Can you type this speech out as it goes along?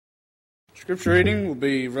Scripture reading will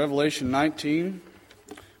be Revelation 19,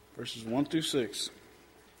 verses 1 through 6.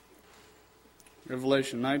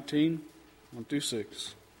 Revelation 19, 1 through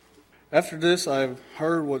 6. After this I have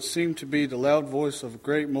heard what seemed to be the loud voice of a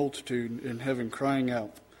great multitude in heaven crying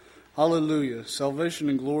out, Hallelujah! Salvation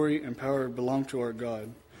and glory and power belong to our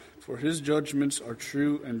God, for his judgments are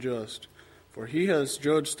true and just. For he has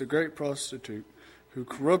judged the great prostitute who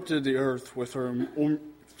corrupted the earth with her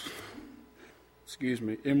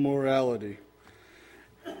immorality,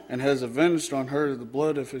 and has avenged on her the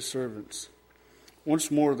blood of his servants.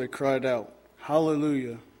 Once more they cried out,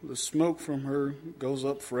 Hallelujah! The smoke from her goes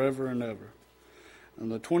up forever and ever.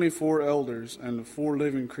 And the 24 elders and the 4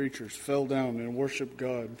 living creatures fell down and worshipped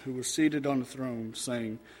God, who was seated on the throne,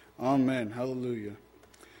 saying, Amen, Hallelujah.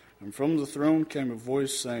 And from the throne came a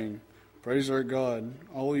voice saying, Praise our God,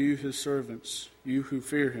 all you his servants, you who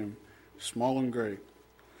fear him, small and great.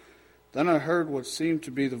 Then I heard what seemed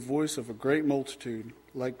to be the voice of a great multitude,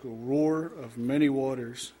 like the roar of many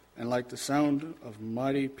waters, and like the sound of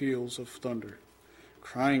mighty peals of thunder,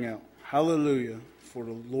 crying out, Hallelujah, for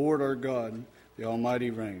the Lord our God, the Almighty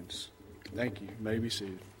reigns. Thank you. You may be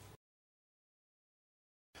seated.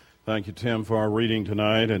 Thank you, Tim, for our reading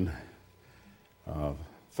tonight, and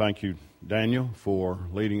thank you, Daniel, for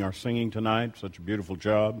leading our singing tonight. Such a beautiful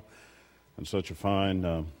job. And such a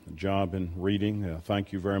fine job in reading.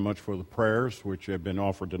 Thank you very much for the prayers which have been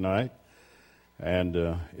offered tonight.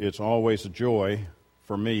 And it's always a joy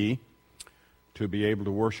for me to be able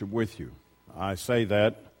to worship with you. I say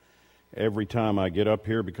that every time I get up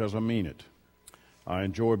here because I mean it. I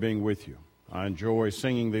enjoy being with you. I enjoy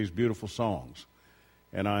singing these beautiful songs.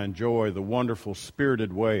 And I enjoy the wonderful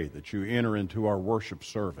spirited way that you enter into our worship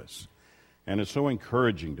service. And it's so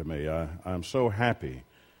encouraging to me. I'm so happy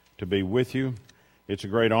to be with you. It's a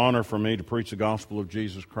great honor for me to preach the gospel of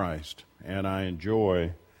Jesus Christ, and I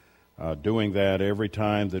enjoy doing that every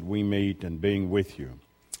time that we meet and being with you.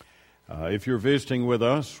 If you're visiting with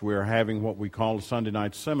us, we're having what we call a Sunday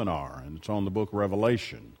night seminar, and it's on the book of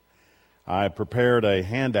Revelation. I prepared a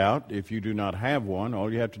handout. If you do not have one,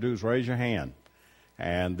 all you have to do is raise your hand,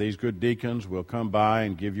 and these good deacons will come by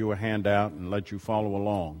and give you a handout and let you follow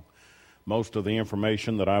along. Most of the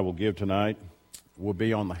information that I will give tonight will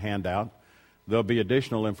be on the handout. There'll be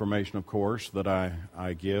additional information, of course, that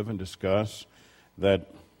I give and discuss that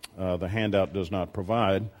the handout does not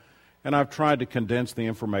provide. And I've tried to condense the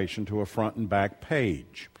information to a front and back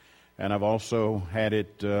page. And I've also had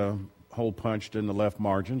it hole punched in the left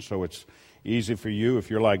margin, so it's easy for you.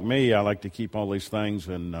 If you're like me, I like to keep all these things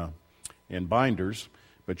in binders,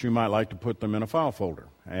 but you might like to put them in a file folder.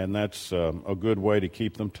 And that's a good way to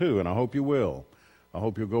keep them too, and I hope you will. I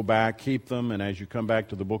hope you'll go back, keep them, and as you come back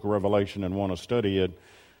to the book of Revelation and want to study it,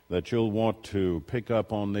 that you'll want to pick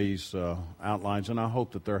up on these outlines, and I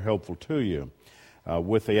hope that they're helpful to you.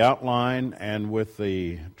 With the outline and with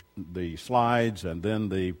the slides and then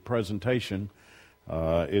the presentation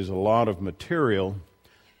is a lot of material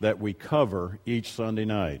that we cover each Sunday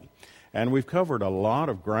night. And we've covered a lot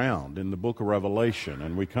of ground in the book of Revelation,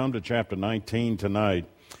 and we come to chapter 19 tonight.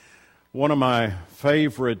 One of my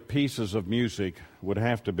favorite pieces of music would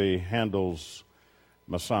have to be Handel's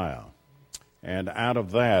Messiah. And out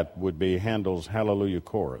of that would be Handel's Hallelujah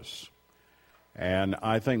Chorus. And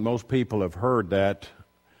I think most people have heard that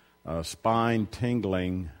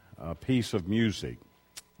spine-tingling piece of music,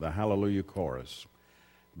 the Hallelujah Chorus.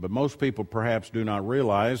 But most people perhaps do not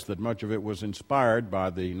realize that much of it was inspired by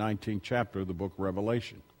the 19th chapter of the book of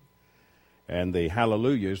Revelation. And the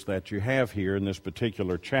hallelujahs that you have here in this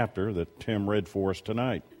particular chapter that Tim read for us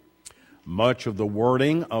tonight. Much of the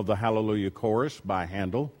wording of the Hallelujah Chorus by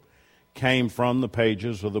Handel came from the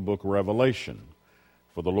pages of the book of Revelation.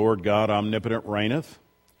 For the Lord God omnipotent reigneth.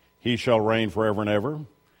 He shall reign forever and ever.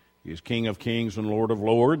 He is King of kings and Lord of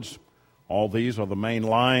lords. All these are the main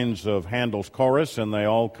lines of Handel's chorus, and they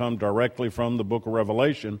all come directly from the book of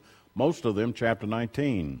Revelation, most of them chapter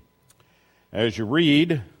 19. As you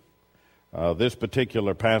read this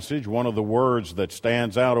particular passage, one of the words that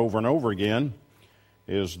stands out over and over again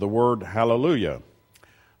is the word hallelujah.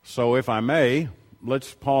 So if I may,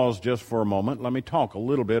 let's pause just for a moment. Let me talk a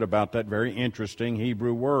little bit about that very interesting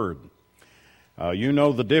Hebrew word. You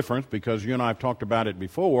know the difference, because you and I have talked about it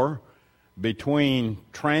before, between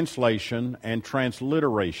translation and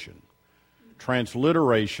transliteration.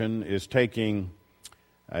 Transliteration is taking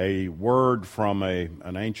a word from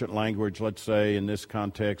an ancient language, let's say in this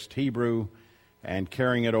context Hebrew, and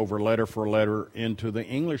carrying it over letter for letter into the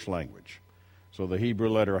English language. So the Hebrew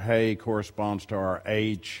letter Hey corresponds to our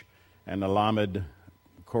H, and the Lamed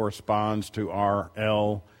corresponds to our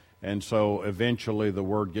L, and so eventually the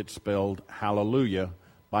word gets spelled hallelujah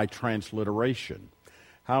by transliteration.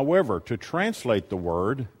 However, to translate the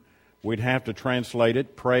word, we'd have to translate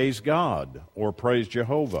it praise God or praise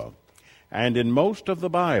Jehovah. And in most of the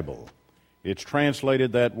Bible, it's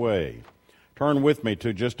translated that way. Turn with me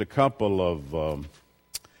to just a couple of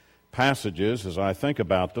passages as I think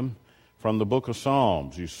about them from the book of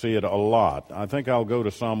Psalms. You see it a lot. I think I'll go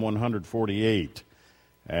to Psalm 148.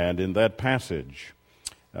 And in that passage,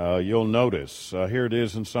 you'll notice, here it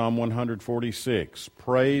is in Psalm 146,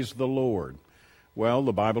 praise the Lord. Well,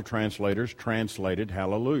 the Bible translators translated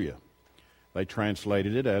hallelujah. They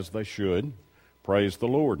translated it as they should, praise the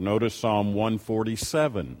Lord. Notice Psalm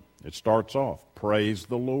 147. It starts off, praise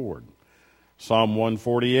the Lord. Psalm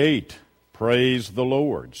 148, praise the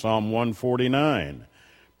Lord. Psalm 149,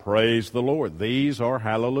 praise the Lord. These are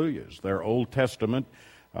hallelujahs. They're Old Testament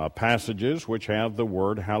passages which have the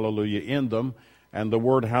word hallelujah in them, and the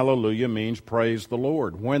word hallelujah means praise the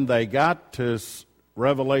Lord. When they got to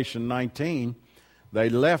Revelation 19, they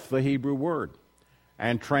left the Hebrew word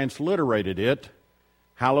and transliterated it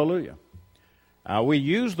hallelujah. We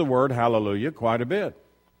use the word hallelujah quite a bit.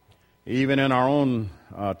 Even in our own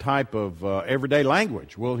type of everyday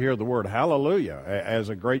language, we'll hear the word hallelujah as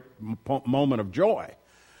a great moment of joy.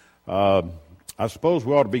 I suppose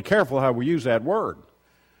we ought to be careful how we use that word,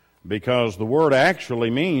 because the word actually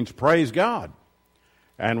means praise God.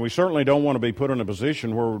 And we certainly don't want to be put in a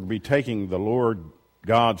position where we'll be taking the Lord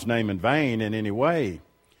God's name in vain in any way.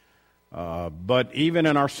 But even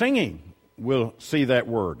in our singing, we'll see that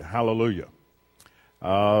word, hallelujah.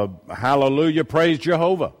 Hallelujah, praise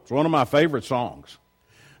Jehovah. It's one of my favorite songs.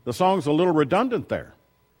 The song's a little redundant there,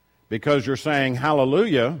 because you're saying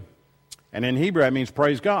hallelujah, and in Hebrew that means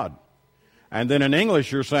praise God. And then in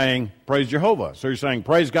English you're saying praise Jehovah. So you're saying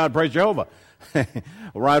praise God, praise Jehovah.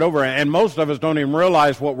 Right over. And most of us don't even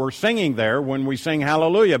realize what we're singing there when we sing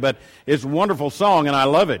hallelujah. But it's a wonderful song, and I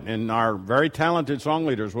love it. And our very talented song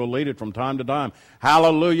leaders will lead it from time to time.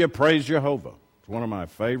 Hallelujah, praise Jehovah. It's one of my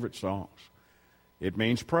favorite songs. It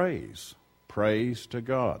means praise. Praise to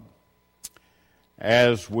God.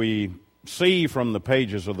 As we see from the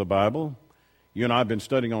pages of the Bible, you and I have been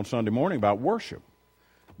studying on Sunday morning about worship.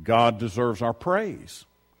 God deserves our praise.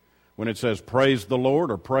 When it says praise the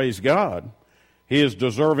Lord or praise God, He is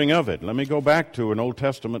deserving of it. Let me go back to an Old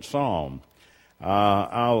Testament psalm.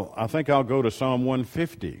 I think I'll go to Psalm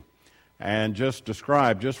 150 and just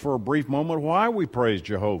describe, just for a brief moment, why we praise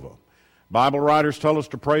Jehovah. Bible writers tell us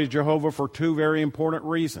to praise Jehovah for two very important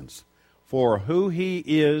reasons: for who He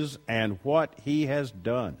is and what He has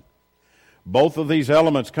done. Both of these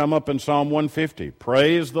elements come up in Psalm 150.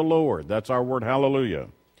 Praise the Lord. That's our word, hallelujah.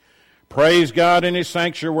 Praise God in His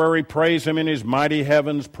sanctuary. Praise Him in His mighty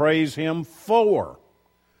heavens. Praise Him for.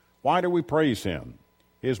 Why do we praise Him?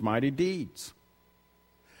 His mighty deeds.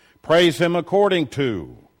 Praise Him according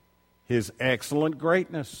to His excellent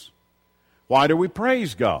greatness. Why do we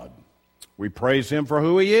praise God? We praise Him for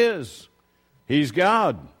who He is. He's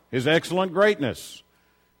God, His excellent greatness.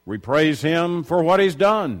 We praise Him for what He's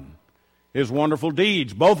done, His wonderful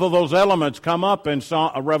deeds. Both of those elements come up in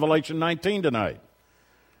Revelation 19 tonight.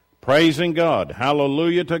 Praising God,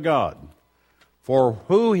 hallelujah to God, for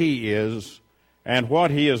who He is and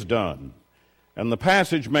what He has done. And the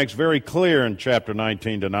passage makes very clear in chapter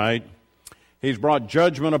 19 tonight, He's brought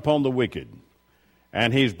judgment upon the wicked,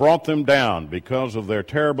 and He's brought them down because of their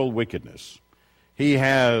terrible wickedness. He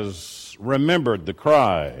has remembered the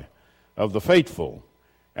cry of the faithful,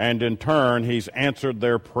 and in turn He's answered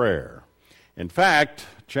their prayer. In fact,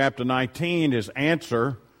 chapter 19 is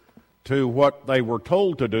answer to what they were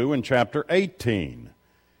told to do in chapter 18.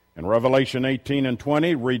 In Revelation 18 and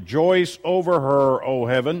 20, rejoice over her, O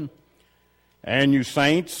heaven, and you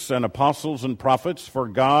saints and apostles and prophets, for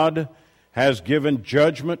God has given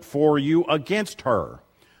judgment for you against her.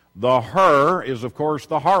 The her is, of course,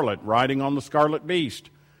 the harlot riding on the scarlet beast,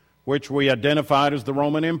 which we identified as the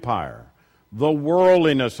Roman Empire. The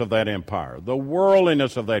worldliness of that empire, the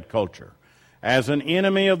worldliness of that culture, as an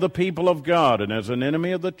enemy of the people of God and as an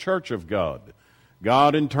enemy of the church of God.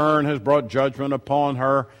 God in turn has brought judgment upon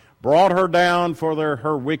her, brought her down for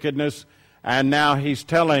her wickedness, and now He's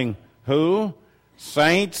telling who?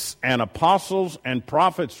 Saints and apostles and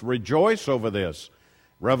prophets, rejoice over this.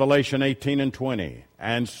 Revelation 18 and 20.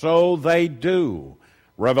 And so they do.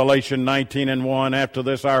 Revelation 19 and 1, after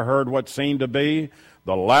this I heard what seemed to be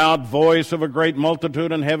the loud voice of a great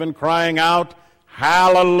multitude in heaven crying out,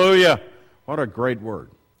 hallelujah. What a great word.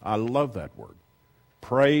 I love that word.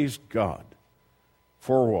 Praise God.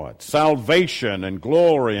 For what? Salvation and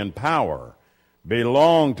glory and power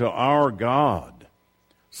belong to our God.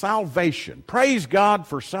 Salvation. Praise God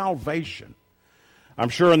for salvation. I'm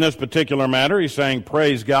sure in this particular matter he's saying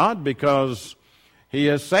praise God because he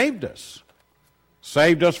has saved us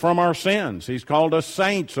from our sins. He's called us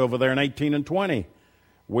saints over there in 18 and 20.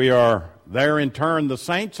 We are there in turn the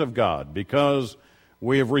saints of God because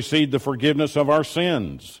we have received the forgiveness of our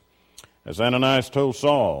sins. As Ananias told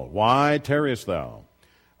Saul, why tarriest thou?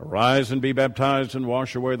 Arise and be baptized and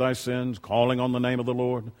wash away thy sins, calling on the name of the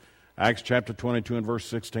Lord. Acts chapter 22 and verse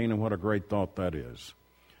 16, and what a great thought that is.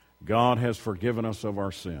 God has forgiven us of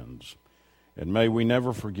our sins. And may we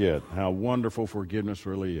never forget how wonderful forgiveness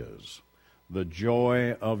really is. The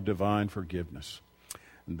joy of divine forgiveness.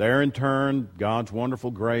 And there in turn, God's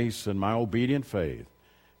wonderful grace and my obedient faith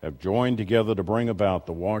have joined together to bring about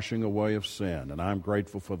the washing away of sin, and I'm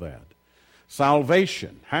grateful for that.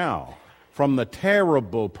 Salvation, how? From the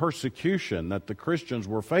terrible persecution that the Christians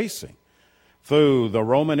were facing through the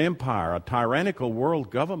Roman Empire, a tyrannical world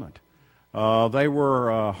government. They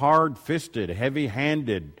were hard-fisted,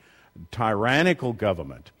 heavy-handed, tyrannical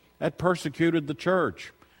government that persecuted the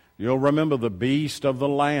church. You'll remember the beast of the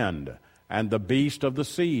land and the beast of the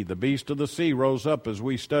sea. The beast of the sea rose up as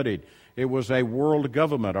we studied. It was a world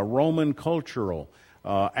government, a Roman cultural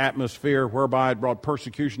atmosphere whereby it brought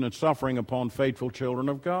persecution and suffering upon faithful children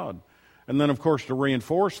of God. And then, of course, to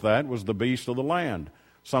reinforce that was the beast of the land,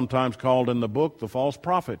 sometimes called in the book the false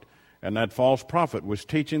prophet. And that false prophet was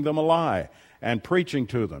teaching them a lie and preaching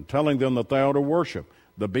to them, telling them that they ought to worship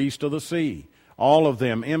the beast of the sea. All of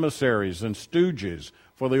them emissaries and stooges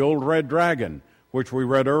for the old red dragon, which we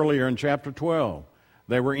read earlier in chapter 12.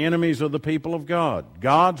 They were enemies of the people of God.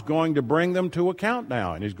 God's going to bring them to account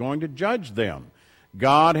now, and he's going to judge them.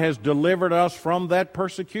 God has delivered us from that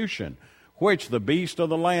persecution, which the beast of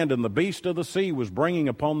the land and the beast of the sea was bringing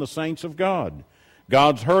upon the saints of God.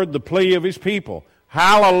 God's heard the plea of his people.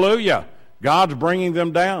 Hallelujah! God's bringing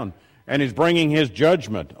them down, and he's bringing his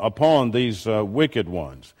judgment upon these wicked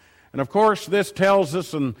ones. And of course, this tells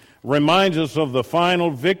us and reminds us of the final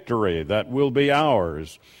victory that will be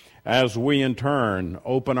ours as we in turn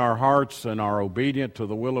open our hearts and are obedient to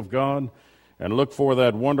the will of God and look for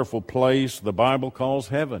that wonderful place the Bible calls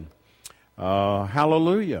heaven.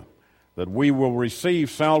 Hallelujah! That we will receive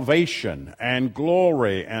salvation and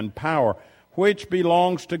glory and power, which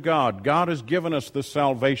belongs to God. God has given us this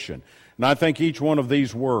salvation. And I think each one of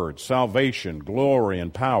these words, salvation, glory,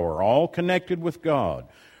 and power, are all connected with God.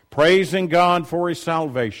 Praising God for his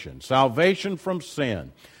salvation, salvation from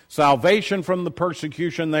sin, salvation from the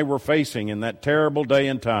persecution they were facing in that terrible day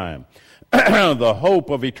and time, the hope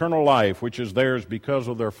of eternal life, which is theirs because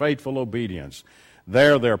of their faithful obedience.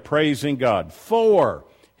 There they're praising God for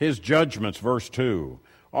his judgments, verse 2,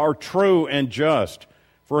 are true and just,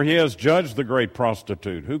 for he has judged the great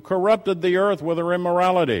prostitute, who corrupted the earth with her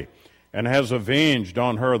immorality, and has avenged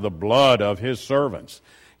on her the blood of his servants.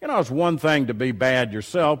 You know, it's one thing to be bad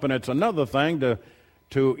yourself, and it's another thing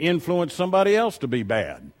to influence somebody else to be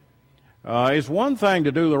bad. It's one thing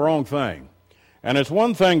to do the wrong thing, and it's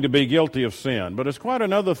one thing to be guilty of sin, but it's quite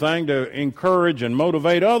another thing to encourage and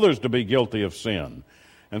motivate others to be guilty of sin.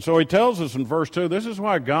 And so he tells us in verse 2, this is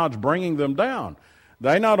why God's bringing them down.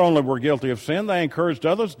 They not only were guilty of sin, they encouraged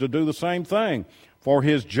others to do the same thing. For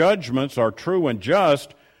his judgments are true and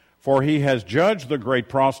just, for he has judged the great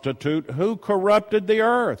prostitute who corrupted the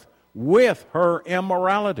earth with her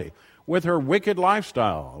immorality, with her wicked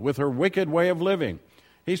lifestyle, with her wicked way of living.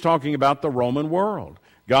 He's talking about the Roman world.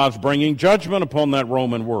 God's bringing judgment upon that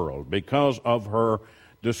Roman world because of her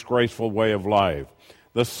disgraceful way of life.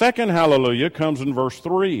 The second hallelujah comes in verse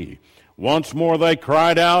 3. Once more they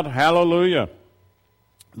cried out, hallelujah.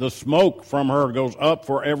 The smoke from her goes up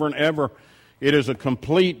forever and ever. It is a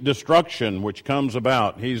complete destruction which comes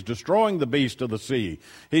about. He's destroying the beast of the sea.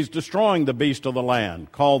 He's destroying the beast of the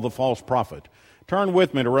land, called the false prophet. Turn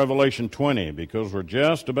with me to Revelation 20, because we're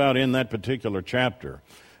just about in that particular chapter.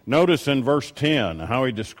 Notice in verse 10 how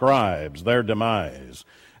he describes their demise.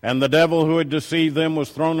 And the devil who had deceived them was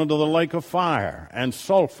thrown into the lake of fire and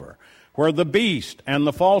sulfur, where the beast and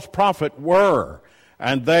the false prophet were,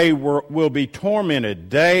 and they will be tormented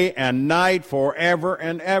day and night forever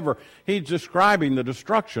and ever. He's describing the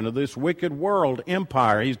destruction of this wicked world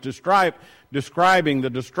empire. He's describing the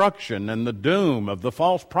destruction and the doom of the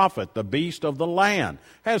false prophet, the beast of the land.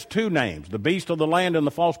 Has two names, the beast of the land and the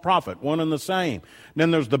false prophet, one and the same. Then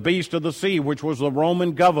there's the beast of the sea, which was the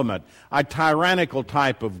Roman government, a tyrannical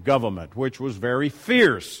type of government, which was very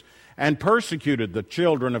fierce and persecuted the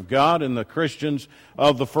children of God and the Christians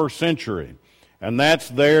of the first century. And that's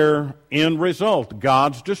their end result.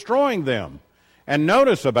 God's destroying them. And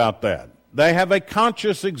notice about that. They have a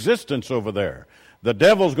conscious existence over there. The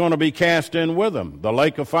devil's going to be cast in with them. The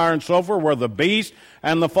lake of fire and sulfur where the beast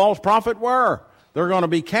and the false prophet were. They're going to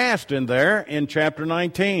be cast in there in chapter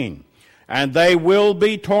 19. And they will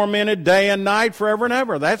be tormented day and night forever and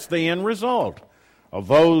ever. That's the end result of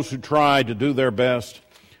those who try to do their best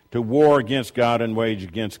to war against God and wage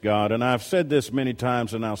against God. And I've said this many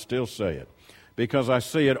times, and I'll still say it, because I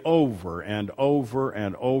see it over and over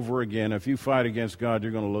and over again. If you fight against God,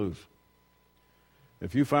 you're going to lose.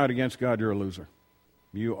 If you fight against God, you're a loser.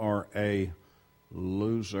 You are a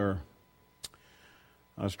loser.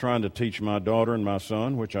 I was trying to teach my daughter and my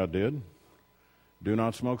son, which I did, do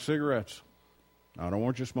not smoke cigarettes. I don't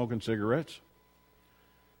want you smoking cigarettes.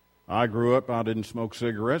 I grew up, I didn't smoke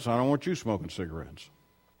cigarettes. I don't want you smoking cigarettes.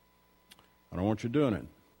 I don't want you doing it.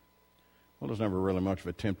 Well, there's never really much of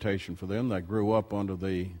a temptation for them. They grew up under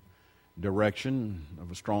the direction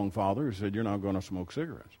of a strong father who said, you're not going to smoke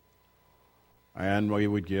cigarettes. And we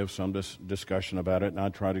would give some discussion about it, and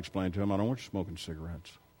I'd try to explain to them, I don't want you smoking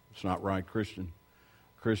cigarettes. It's not right, Christian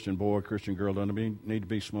boy, Christian girl doesn't need to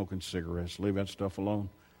be smoking cigarettes. Leave that stuff alone.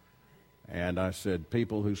 And I said,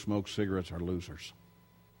 people who smoke cigarettes are losers.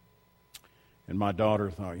 And my daughter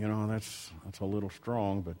thought, that's a little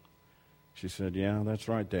strong, but she said, yeah, that's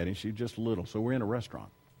right, Daddy. She's just little. So we're in a restaurant.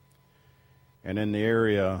 And in the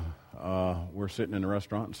area, we're sitting in a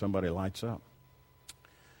restaurant, and somebody lights up.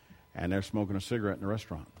 And they're smoking a cigarette in the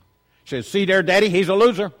restaurant. She says, see there, Daddy, he's a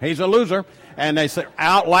loser. He's a loser. And they say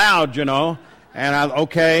out loud, And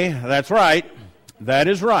okay, that's right. That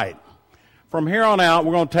is right. From here on out,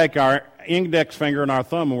 we're going to take our index finger and our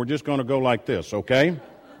thumb, and we're just going to go like this, okay?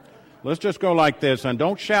 Let's just go like this, and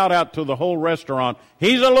don't shout out to the whole restaurant,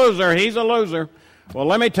 he's a loser, he's a loser. Well,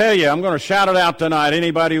 let me tell you, I'm going to shout it out tonight.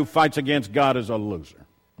 Anybody who fights against God is a loser.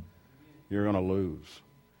 You're going to lose.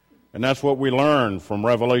 And that's what we learn from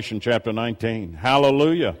Revelation chapter 19.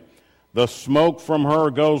 Hallelujah. The smoke from her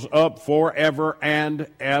goes up forever and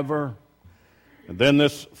ever. And then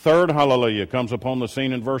this third hallelujah comes upon the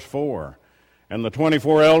scene in verse 4. And the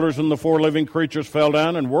 24 elders and the 4 living creatures fell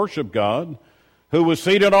down and worshiped God, who was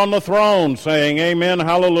seated on the throne, saying, Amen,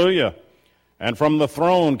 hallelujah. And from the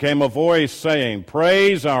throne came a voice saying,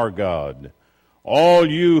 Praise our God, all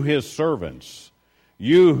you his servants,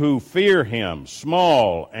 you who fear him,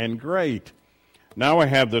 small and great. Now we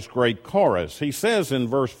have this great chorus. He says in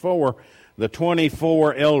verse 4, the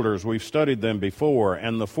 24 elders, we've studied them before,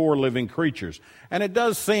 and the 4 living creatures. And it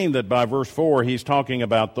does seem that by verse 4 he's talking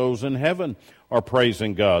about those in heaven are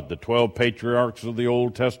praising God, the 12 patriarchs of the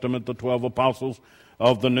Old Testament, the 12 apostles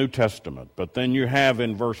of the New Testament. But then you have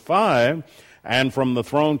in verse 5, and from the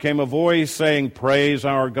throne came a voice saying, Praise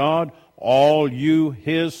our God, all you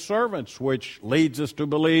his servants, which leads us to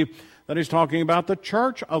believe that he's talking about the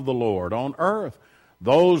church of the Lord on earth.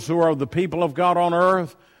 Those who are the people of God on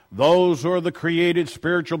earth, those who are the created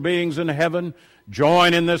spiritual beings in heaven,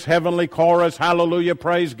 join in this heavenly chorus, hallelujah,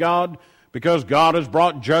 praise God, because God has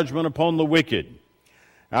brought judgment upon the wicked.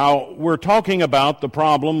 Now, we're talking about the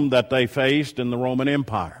problem that they faced in the Roman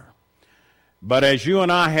Empire. But as you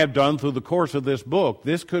and I have done through the course of this book,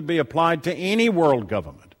 this could be applied to any world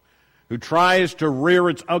government who tries to rear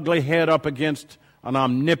its ugly head up against an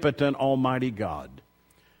omnipotent, almighty God.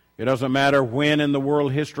 It doesn't matter when in the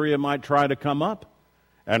world history it might try to come up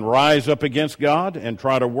and rise up against God and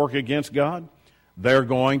try to work against God, they're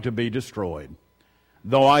going to be destroyed.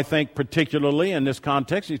 Though I think particularly in this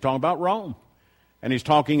context, he's talking about Rome. And he's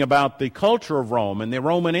talking about the culture of Rome and the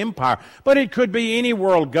Roman Empire. But it could be any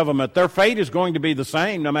world government. Their fate is going to be the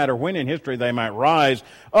same no matter when in history they might rise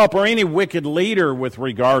up, or any wicked leader with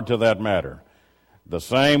regard to that matter. The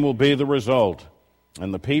same will be the result.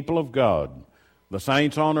 And the people of God, the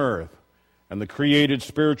saints on earth, and the created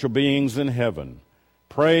spiritual beings in heaven,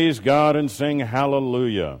 praise God and sing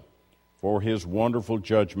hallelujah, for his wonderful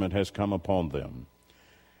judgment has come upon them.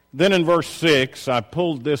 Then in verse 6, I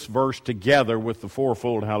pulled this verse together with the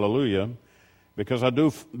fourfold hallelujah because of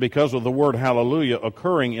the word hallelujah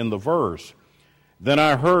occurring in the verse. Then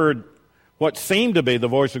I heard what seemed to be the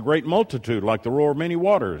voice of a great multitude, like the roar of many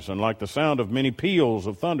waters, and like the sound of many peals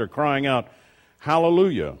of thunder, crying out,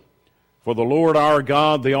 Hallelujah! For the Lord our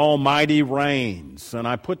God, the Almighty, reigns. And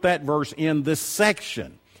I put that verse in this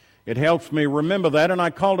section. It helps me remember that, and I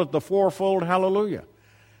called it the fourfold hallelujah.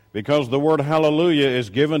 Because the word hallelujah is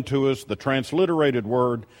given to us, the transliterated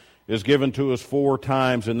word is given to us 4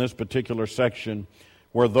 times in this particular section,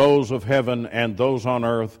 where those of heaven and those on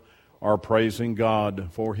earth are praising God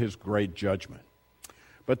for his great judgment.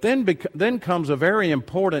 But then comes a very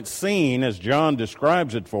important scene, as John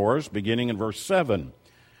describes it for us, beginning in verse 7.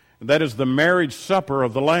 That is the marriage supper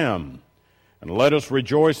of the Lamb. And let us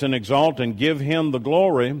rejoice and exalt and give him the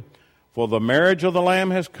glory, for the marriage of the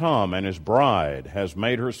Lamb has come, and his bride has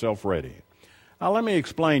made herself ready. Let me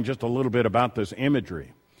explain just a little bit about this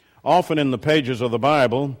imagery. Often in the pages of the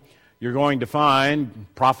Bible, you're going to find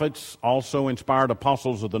prophets, also inspired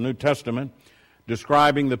apostles of the New Testament,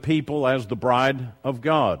 describing the people as the bride of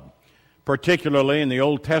God. Particularly in the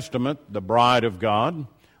Old Testament, the bride of God,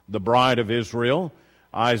 the bride of Israel,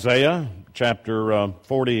 Isaiah chapter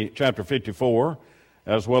 54,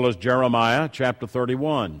 as well as Jeremiah chapter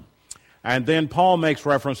 31. And then Paul makes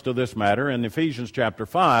reference to this matter in Ephesians chapter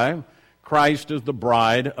 5. Christ is the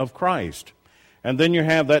bride of Christ. And then you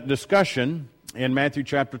have that discussion in Matthew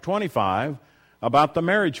chapter 25 about the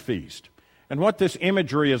marriage feast. And what this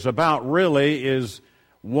imagery is about really is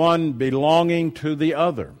one belonging to the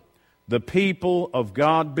other. The people of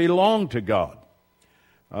God belong to God.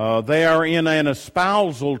 They are in an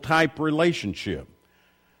espousal type relationship.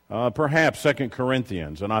 Perhaps 2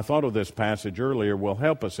 Corinthians, and I thought of this passage earlier, will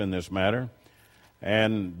help us in this matter.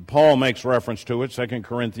 And Paul makes reference to it, 2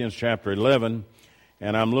 Corinthians chapter 11,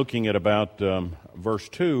 and I'm looking at about verse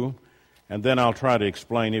 2, and then I'll try to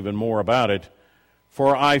explain even more about it.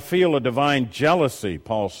 For I feel a divine jealousy,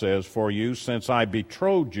 Paul says, for you, since I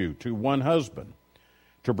betrothed you to one husband,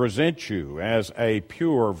 to present you as a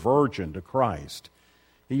pure virgin to Christ.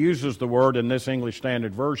 He uses the word in this English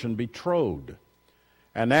Standard Version, betrothed.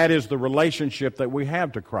 And that is the relationship that we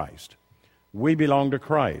have to Christ. We belong to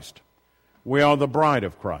Christ. We are the bride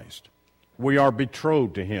of Christ. We are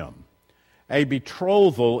betrothed to Him. A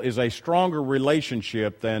betrothal is a stronger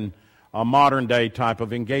relationship than a modern-day type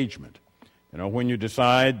of engagement. You know, when you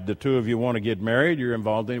decide the two of you want to get married, you're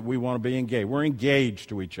involved in it, we want to be engaged. We're engaged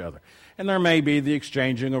to each other. And there may be the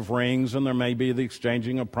exchanging of rings, and there may be the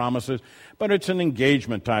exchanging of promises, but it's an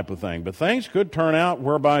engagement type of thing. But things could turn out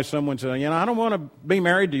whereby someone says, you know, I don't want to be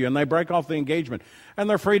married to you, and they break off the engagement. And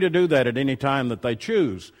they're free to do that at any time that they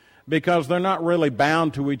choose, because they're not really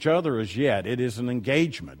bound to each other as yet. It is an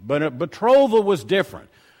engagement. But a betrothal was different.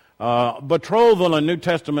 Betrothal in New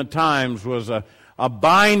Testament times was a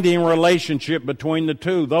binding relationship between the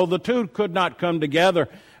two. Though the two could not come together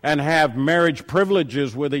and have marriage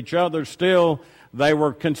privileges with each other, still they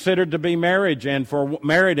were considered to be married, and for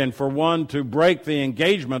one to break the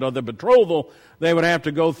engagement or the betrothal, they would have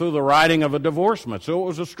to go through the writing of a divorcement. So it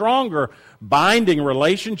was a stronger binding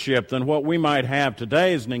relationship than what we might have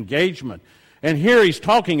today as an engagement. And here he's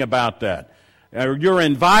talking about that. You're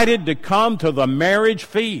invited to come to the marriage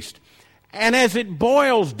feast. And as it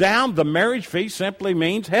boils down, the marriage feast simply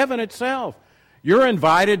means heaven itself. You're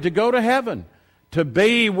invited to go to heaven, to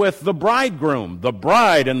be with the bridegroom. The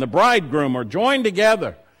bride and the bridegroom are joined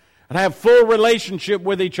together and have full relationship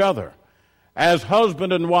with each other as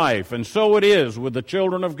husband and wife. And so it is with the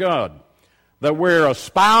children of God, that we're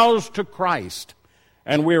espoused to Christ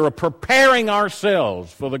and we're preparing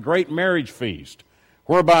ourselves for the great marriage feast,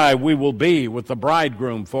 whereby we will be with the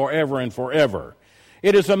bridegroom forever and forever.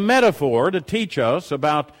 It is a metaphor to teach us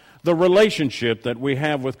about the relationship that we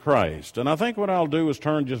have with Christ. And I think what I'll do is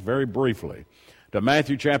turn just very briefly to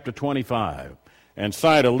Matthew chapter 25 and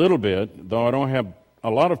cite a little bit, though I don't have a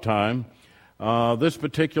lot of time, this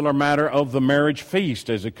particular matter of the marriage feast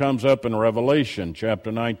as it comes up in Revelation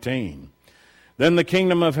chapter 19. Then the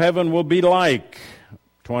kingdom of heaven will be like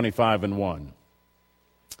 25:1.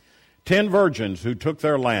 10 virgins who took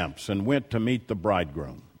their lamps and went to meet the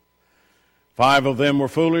bridegroom. 5 of them were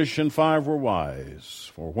foolish and 5 were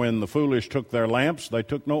wise. For when the foolish took their lamps, they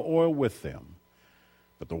took no oil with them.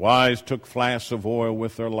 But the wise took flasks of oil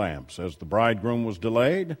with their lamps. As the bridegroom was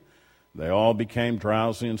delayed, they all became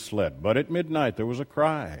drowsy and slept. But at midnight there was a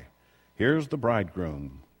cry, "Here's the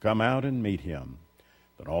bridegroom, come out and meet him."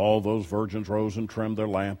 Then all those virgins rose and trimmed their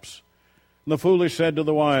lamps. And the foolish said to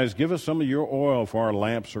the wise, "Give us some of your oil, for our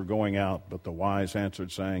lamps are going out." But the wise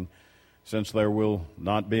answered, saying, "Since there will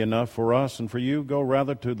not be enough for us and for you, go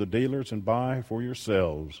rather to the dealers and buy for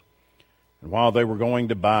yourselves." And while they were going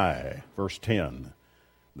to buy, verse 10,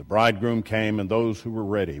 the bridegroom came, and those who were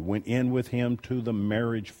ready went in with him to the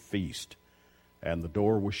marriage feast, and the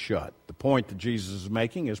door was shut. The point that Jesus is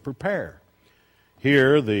making is prepare.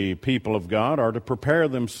 Here, the people of God are to prepare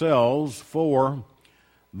themselves for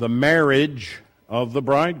the marriage of the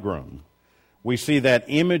bridegroom. We see that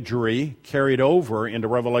imagery carried over into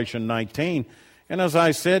Revelation 19. And as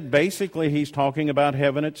I said, basically he's talking about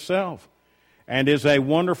heaven itself, and is a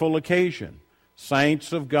wonderful occasion.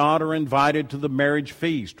 Saints of God are invited to the marriage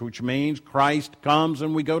feast, which means Christ comes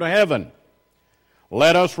and we go to heaven.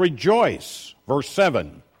 Let us rejoice, verse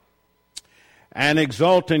 7, and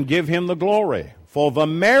exult and give him the glory. For the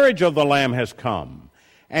marriage of the Lamb has come,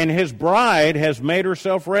 and his bride has made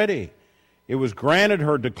herself ready. It was granted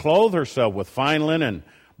her to clothe herself with fine linen,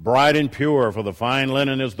 bright and pure, for the fine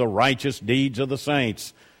linen is the righteous deeds of the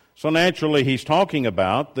saints. So naturally, he's talking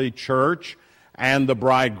about the church and the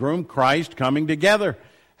bridegroom, Christ, coming together,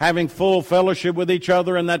 having full fellowship with each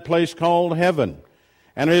other in that place called heaven.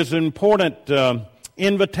 And it is an important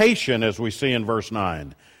invitation, as we see in verse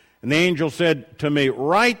 9. And the angel said to me,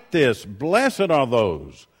 "Write this, blessed are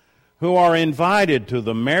those who are invited to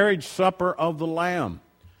the marriage supper of the Lamb."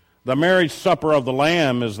 The marriage supper of the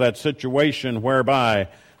Lamb is that situation whereby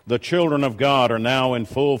the children of God are now in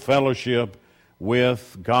full fellowship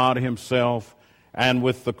with God Himself and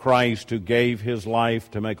with the Christ who gave His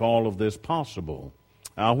life to make all of this possible.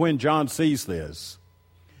 Now, when John sees this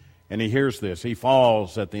and he hears this, he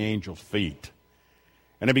falls at the angel's feet.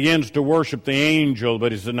 And he begins to worship the angel,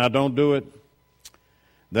 but he said, "Now don't do it."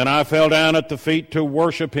 Then I fell down at the feet to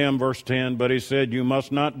worship him, verse 10, but he said, "You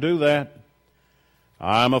must not do that.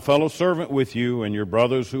 I am a fellow servant with you and your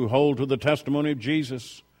brothers who hold to the testimony of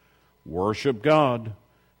Jesus. Worship God,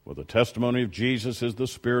 for the testimony of Jesus is the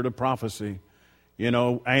spirit of prophecy." You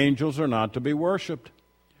know, angels are not to be worshiped.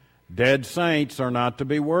 Dead saints are not to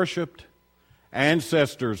be worshiped.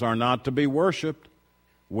 Ancestors are not to be worshiped.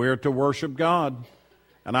 We're to worship God.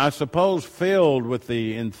 And I suppose filled with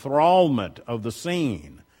the enthrallment of the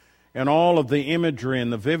scene and all of the imagery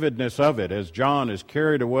and the vividness of it, as John is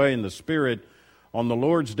carried away in the Spirit on the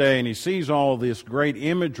Lord's Day, and he sees all this great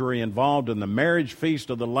imagery involved in the marriage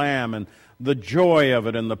feast of the Lamb and the joy of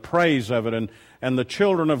it and the praise of it and the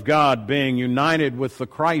children of God being united with the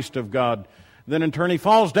Christ of God. Then in turn he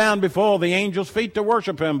falls down before the angel's feet to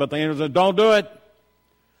worship him, but the angel says, "Don't do it.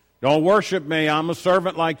 Don't worship me. I'm a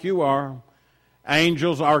servant like you are."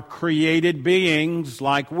 Angels are created beings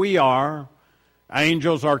like we are.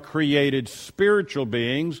 Angels are created spiritual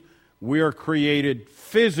beings. We are created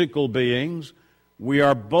physical beings. We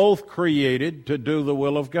are both created to do the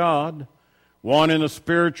will of God. One in a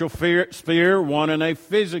spiritual sphere, one in a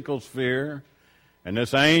physical sphere. And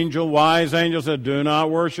this angel, wise angel, said, "Do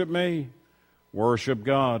not worship me. Worship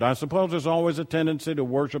God." I suppose there's always a tendency to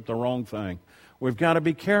worship the wrong thing. We've got to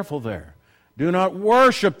be careful there. Do not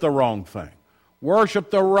worship the wrong thing. Worship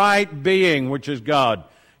the right being, which is God.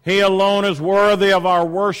 He alone is worthy of our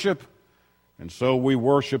worship. And so we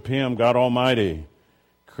worship Him, God Almighty,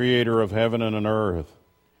 creator of heaven and earth.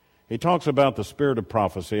 He talks about the spirit of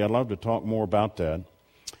prophecy. I'd love to talk more about that.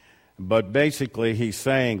 But basically, he's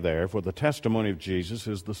saying there, for the testimony of Jesus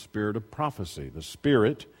is the spirit of prophecy. The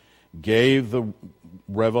Spirit gave the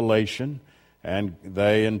revelation, and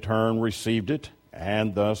they in turn received it,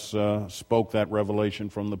 and thus spoke that revelation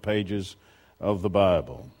from the pages of the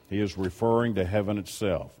Bible. He is referring to heaven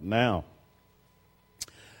itself. Now,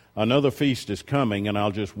 another feast is coming, and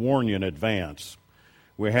I'll just warn you in advance.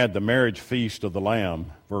 We had the marriage feast of the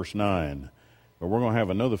Lamb, verse 9, but we're going to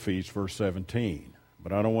have another feast, verse 17.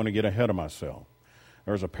 But I don't want to get ahead of myself.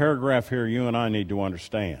 There's a paragraph here you and I need to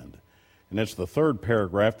understand, and it's the third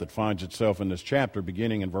paragraph that finds itself in this chapter,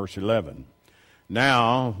 beginning in verse 11.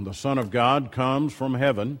 Now, the Son of God comes from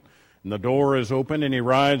heaven, and the door is open, and He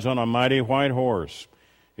rides on a mighty white horse.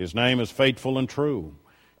 His name is Faithful and True.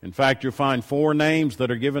 In fact, you find 4 names that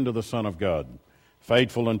are given to the Son of God.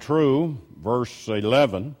 Faithful and True, verse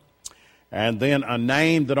 11. And then a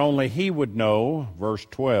name that only He would know, verse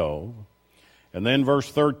 12. And then verse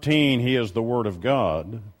 13, He is the Word of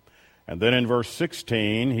God. And then in verse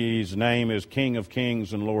 16, His name is King of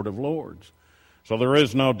Kings and Lord of Lords. So there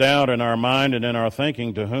is no doubt in our mind and in our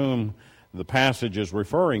thinking to whom the passage is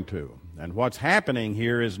referring to. And what's happening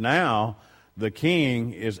here is now the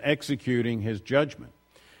king is executing his judgment.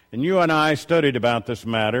 And you and I studied about this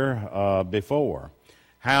matter before,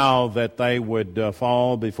 how that they would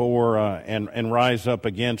fall before and rise up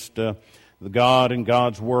against God and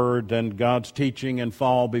God's Word and God's teaching and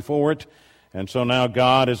fall before it. And so now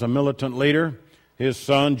God is a militant leader. His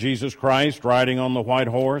Son, Jesus Christ, riding on the white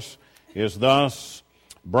horse, is thus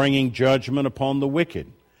bringing judgment upon the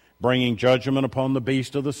wicked, bringing judgment upon the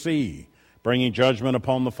beast of the sea, bringing judgment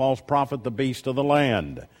upon the false prophet, the beast of the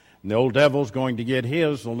land. And the old devil's going to get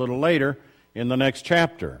his a little later in the next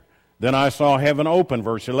chapter. Then I saw heaven open,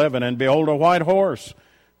 verse 11, and behold a white horse.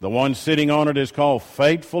 The one sitting on it is called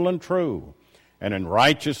Faithful and True, and in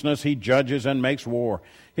righteousness he judges and makes war.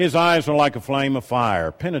 His eyes are like a flame of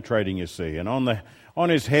fire, penetrating, you see, and on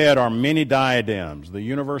his head are many diadems, the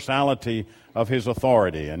universality of his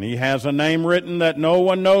authority. And he has a name written that no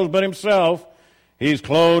one knows but himself. He's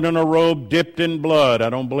clothed in a robe dipped in blood. I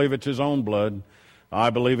don't believe it's his own blood. I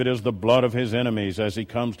believe it is the blood of his enemies as he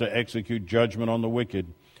comes to execute judgment on the wicked.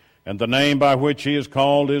 And the name by which he is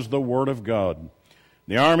called is the Word of God.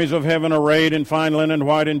 The armies of heaven, arrayed in fine linen,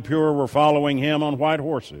 white and pure, were following him on white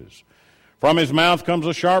horses. From his mouth comes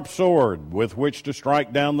a sharp sword with which to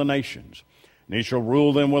strike down the nations. and he shall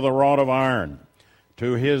rule them with a rod of iron.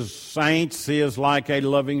 To his saints he is like a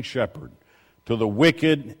loving shepherd. To the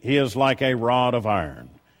wicked he is like a rod of iron.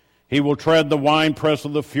 He will tread the winepress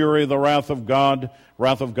of the fury, the wrath of God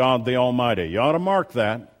the Almighty. You ought to mark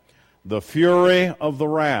that. The fury of the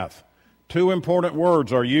wrath. Two important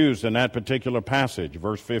words are used in that particular passage,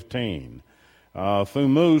 verse 15.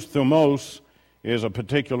 Thumos is a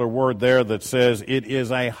particular word there that says it is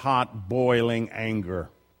a hot boiling anger.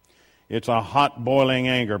 It's a hot boiling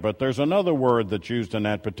anger. But there's another word that's used in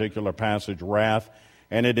that particular passage, wrath,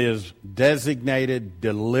 and it is designated,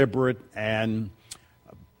 deliberate, and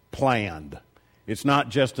planned. It's not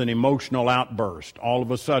just an emotional outburst. All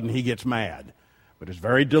of a sudden he gets mad. But it's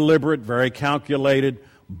very deliberate, very calculated,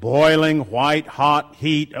 boiling, white, hot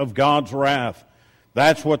heat of God's wrath.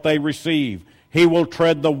 That's what they receive. He will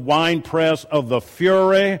tread the winepress of the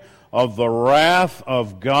fury of the wrath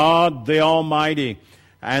of God the Almighty.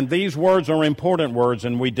 And these words are important words,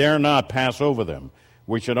 and we dare not pass over them.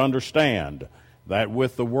 We should understand that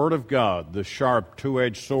with the Word of God, the sharp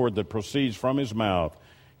two-edged sword that proceeds from his mouth,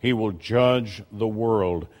 he will judge the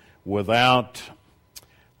world without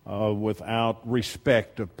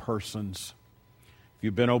respect of persons. If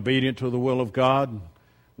you've been obedient to the will of God,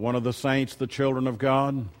 one of the saints, the children of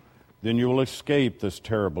God, then you will escape this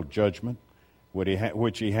terrible judgment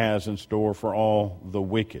which he has in store for all the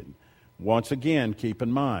wicked. Once again, keep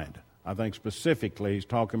in mind, I think specifically he's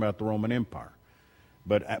talking about the Roman Empire.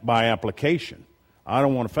 But by application, I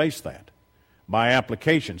don't want to face that. By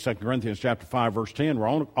application, 2 Corinthians chapter 5, verse 10, we're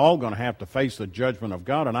all going to have to face the judgment of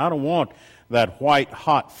God, and I don't want that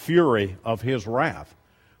white-hot fury of his wrath.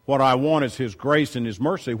 What I want is his grace and his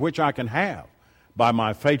mercy, which I can have by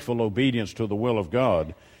my faithful obedience to the will of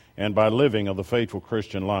God and by living of the faithful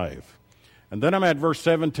Christian life. And then I'm at verse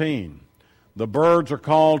 17. The birds are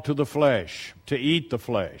called to the flesh, to eat the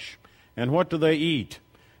flesh. And what do they eat?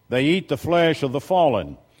 They eat the flesh of the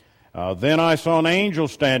fallen. Then I saw an angel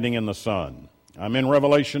standing in the sun. I'm in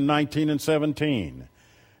Revelation 19 and 17.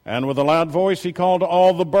 And with a loud voice he called to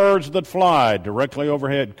all the birds that fly directly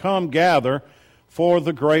overhead, come gather for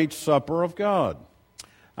the great supper of God.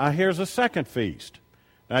 Here's a second feast.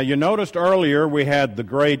 Now you noticed earlier we had the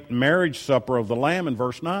great marriage supper of the Lamb in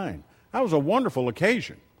verse 9. That was a wonderful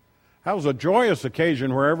occasion. That was a joyous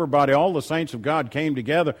occasion where everybody, all the saints of God came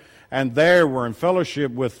together, and there were in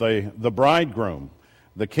fellowship with the bridegroom.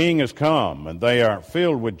 The king has come, and they are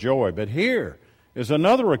filled with joy. But here is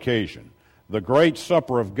another occasion. The great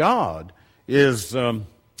supper of God is the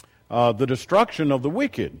destruction of the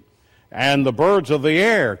wicked. And the birds of the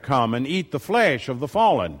air come and eat the flesh of the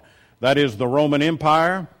fallen. That is the Roman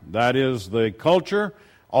Empire. That is the culture.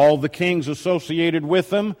 All the kings associated with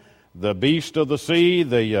them. The beast of the sea,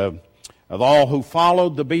 of all who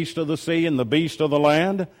followed the beast of the sea and the beast of the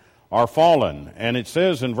land are fallen. And it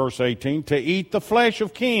says in verse 18, to eat the flesh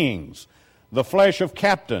of kings, the flesh of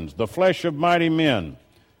captains, the flesh of mighty men,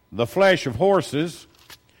 the flesh of horses,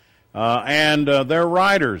 and their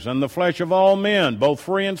riders, and the flesh of all men, both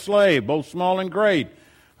free and slave, both small and great.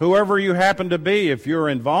 Whoever you happen to be, if you're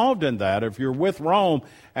involved in that, if you're with Rome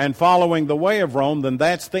and following the way of Rome, then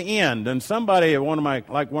that's the end. And somebody, one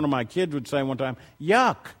of my kids would say one time,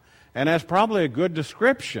 yuck. And that's probably a good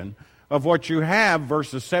description of what you have,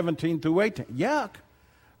 verses 17 through 18. Yuck.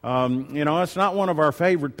 It's not one of our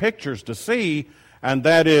favorite pictures to see, and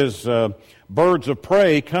that is birds of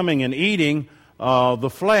prey coming and eating the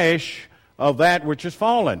flesh of that which is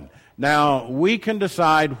fallen. Now, we can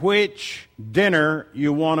decide which dinner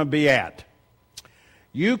you want to be at.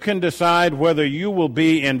 You can decide whether you will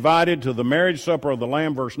be invited to the marriage supper of the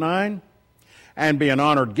Lamb, verse 9, and be an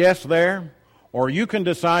honored guest there, or you can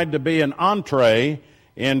decide to be an entree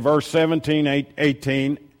in verse 17,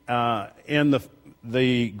 18, in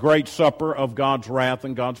the great supper of God's wrath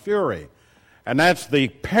and God's fury. And that's the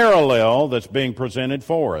parallel that's being presented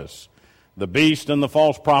for us. The beast and the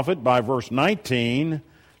false prophet, by verse 19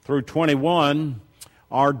 through 21,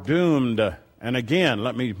 are doomed. And again,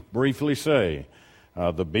 let me briefly say,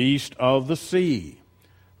 the beast of the sea,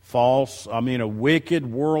 a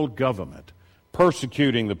wicked world government,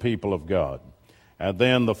 persecuting the people of God. And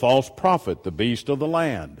then the false prophet, the beast of the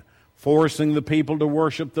land, forcing the people to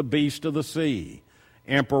worship the beast of the sea.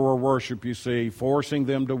 Emperor worship, you see, forcing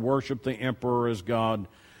them to worship the emperor as God.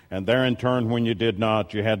 And there in turn, when you did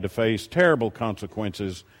not, you had to face terrible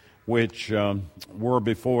consequences which were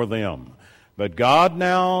before them. But God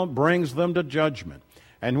now brings them to judgment.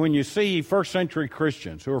 And when you see first century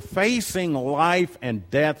Christians who are facing life and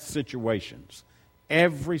death situations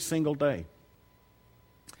every single day,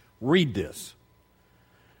 read this.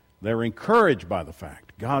 They're encouraged by the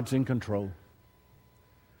fact God's in control.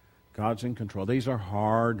 God's in control. These are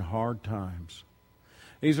hard, hard times.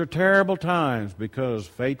 These are terrible times because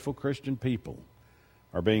faithful Christian people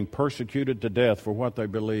are being persecuted to death for what they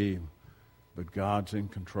believe, but God's in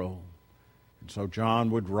control. And so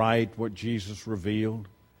John would write what Jesus revealed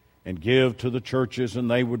and give to the churches,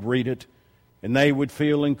 and they would read it, and they would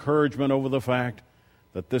feel encouragement over the fact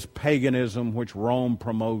that this paganism which Rome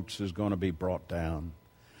promotes is going to be brought down.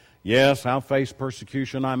 Yes, I'll face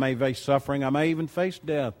persecution, I may face suffering, I may even face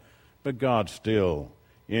death, but God's still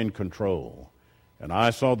in control. And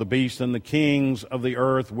I saw the beast and the kings of the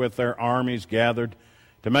earth with their armies gathered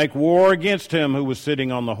to make war against him who was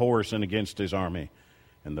sitting on the horse and against his army.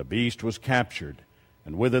 And the beast was captured,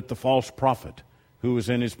 and with it the false prophet, who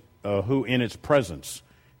in its presence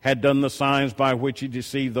had done the signs by which he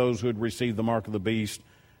deceived those who had received the mark of the beast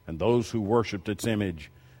and those who worshipped its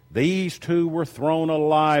image. These two were thrown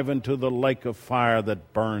alive into the lake of fire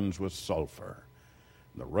that burns with sulfur.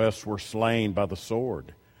 The rest were slain by the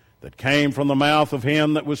sword that came from the mouth of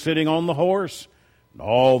him that was sitting on the horse, and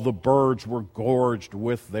all the birds were gorged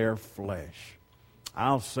with their flesh.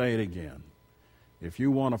 I'll say it again. If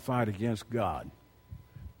you want to fight against God,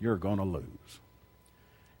 you're going to lose.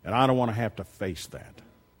 And I don't want to have to face that.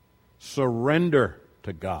 Surrender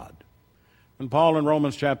to God. And Paul in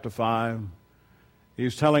Romans chapter 5,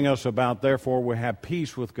 he's telling us about, therefore we have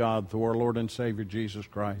peace with God through our Lord and Savior Jesus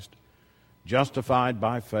Christ. Justified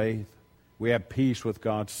by faith, we have peace with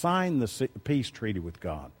God. Sign the peace treaty with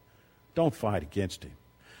God. Don't fight against him.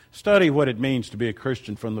 Study what it means to be a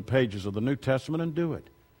Christian from the pages of the New Testament and do it.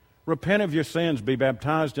 Repent of your sins, be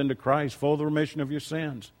baptized into Christ for the remission of your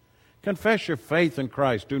sins. Confess your faith in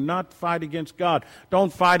Christ. Do not fight against God.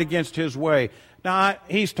 Don't fight against his way. Now,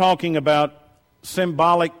 he's talking about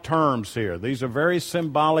symbolic terms here. These are very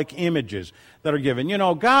symbolic images that are given. You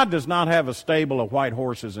know, God does not have a stable of white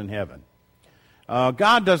horses in heaven.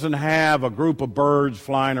 God doesn't have a group of birds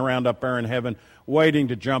flying around up there in heaven waiting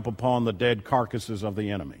to jump upon the dead carcasses of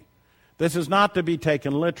the enemy. This is not to be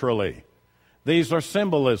taken literally. These are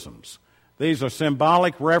symbolisms. These are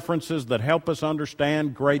symbolic references that help us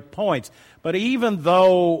understand great points. But even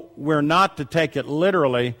though we're not to take it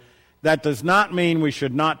literally, that does not mean we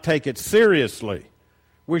should not take it seriously.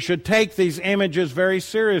 We should take these images very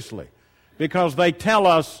seriously because they tell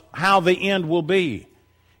us how the end will be.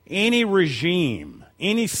 Any regime,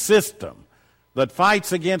 any system that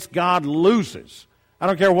fights against God loses. I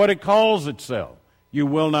don't care what it calls itself. You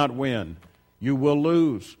will not win. You will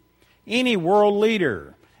lose. Any world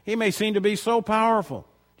leader, he may seem to be so powerful,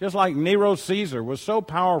 just like Nero Caesar was so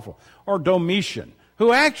powerful, or Domitian,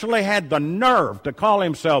 who actually had the nerve to call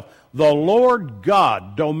himself the Lord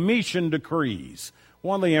God. Domitian decrees,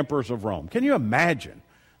 one of the emperors of Rome. Can you imagine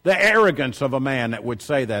the arrogance of a man that would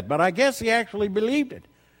say that? But I guess he actually believed it.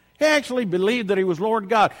 He actually believed that he was Lord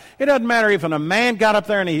God. It doesn't matter if a man got up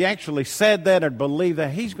there and he actually said that or believed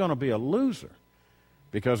that. He's going to be a loser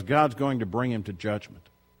because God's going to bring him to judgment.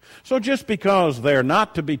 So just because they're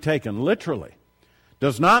not to be taken literally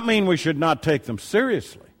does not mean we should not take them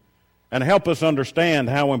seriously and help us understand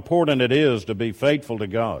how important it is to be faithful to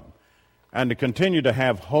God and to continue to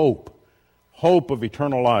have hope of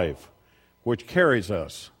eternal life, which carries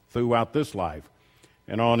us throughout this life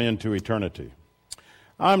and on into eternity.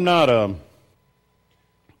 I'm not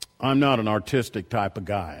an artistic type of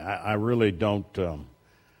guy. I really don't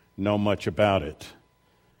know much about it.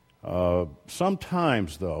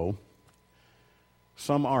 Sometimes, though,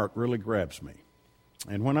 some art really grabs me.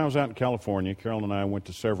 And when I was out in California, Carol and I went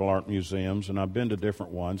to several art museums, and I've been to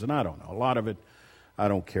different ones, and I don't know. A lot of it I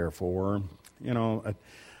don't care for. You know,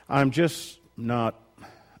 I'm just not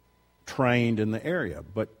trained in the area.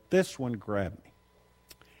 But this one grabbed me.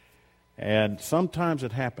 And sometimes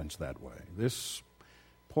it happens that way. This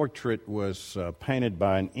portrait was painted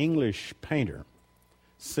by an English painter,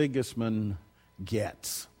 Sigismund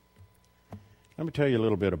Getz. Let me tell you a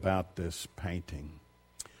little bit about this painting.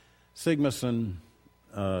 Sigismund,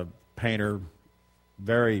 painter,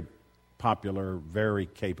 very popular, very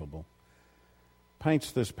capable,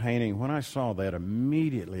 paints this painting. When I saw that,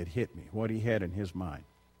 immediately it hit me, what he had in his mind.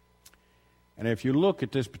 And if you look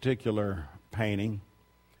at this particular painting,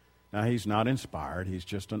 now he's not inspired, he's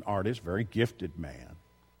just an artist, very gifted man.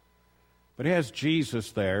 But he has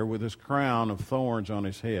Jesus there with his crown of thorns on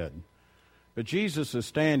his head. But Jesus is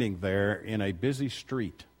standing there in a busy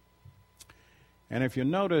street. And if you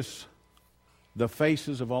notice the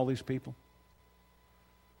faces of all these people,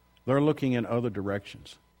 they're looking in other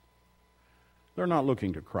directions. They're not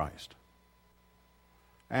looking to Christ.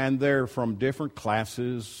 And they're from different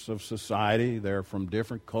classes of society. They're from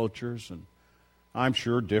different cultures and I'm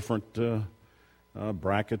sure different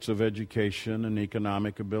brackets of education and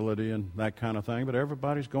economic ability and that kind of thing, but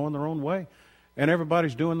everybody's going their own way, and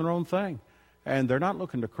everybody's doing their own thing. And they're not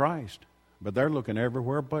looking to Christ, but they're looking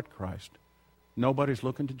everywhere but Christ. Nobody's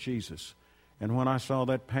looking to Jesus. And when I saw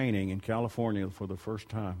that painting in California for the first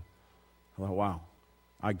time, I thought, wow,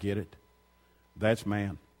 I get it. That's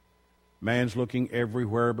man. Man's looking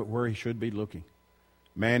everywhere but where he should be looking.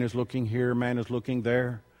 Man is looking here, man is looking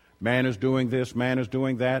there. Man is doing this, man is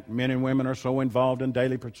doing that. Men and women are so involved in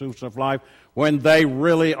daily pursuits of life when they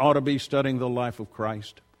really ought to be studying the life of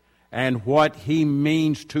Christ and what He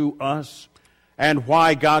means to us and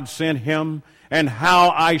why God sent Him and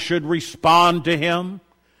how I should respond to Him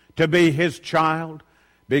to be His child,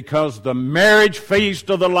 because the marriage feast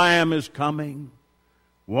of the Lamb is coming.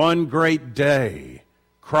 One great day,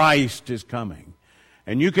 Christ is coming.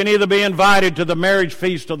 And you can either be invited to the marriage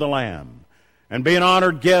feast of the Lamb and be an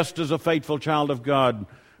honored guest as a faithful child of God,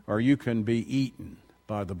 or you can be eaten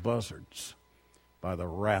by the buzzards, by the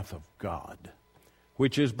wrath of God,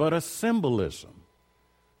 which is but a symbolism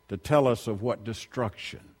to tell us of what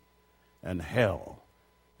destruction and hell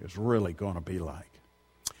is really going to be like.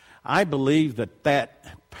 I believe that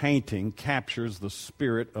painting captures the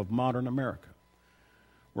spirit of modern America.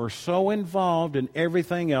 We're so involved in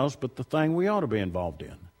everything else but the thing we ought to be involved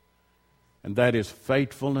in, and that is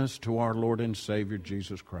faithfulness to our Lord and Savior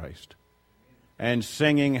Jesus Christ and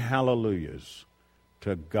singing hallelujahs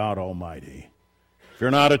to God Almighty. If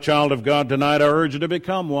you're not a child of God tonight, I urge you to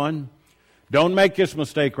become one. Don't make this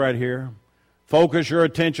mistake right here. Focus your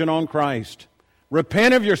attention on Christ.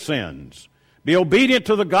 Repent of your sins. Be obedient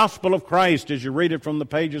to the gospel of Christ as you read it from the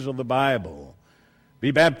pages of the Bible.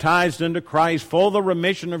 Be baptized into Christ for the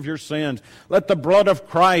remission of your sins. Let the blood of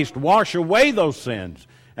Christ wash away those sins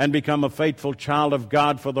and become a faithful child of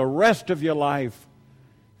God for the rest of your life.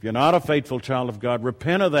 If you're not a faithful child of God,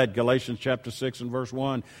 repent of that, Galatians chapter 6 and verse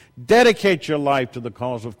 1. Dedicate your life to the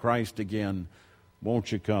cause of Christ again.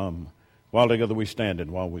 Won't you come? While together we stand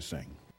and while we sing.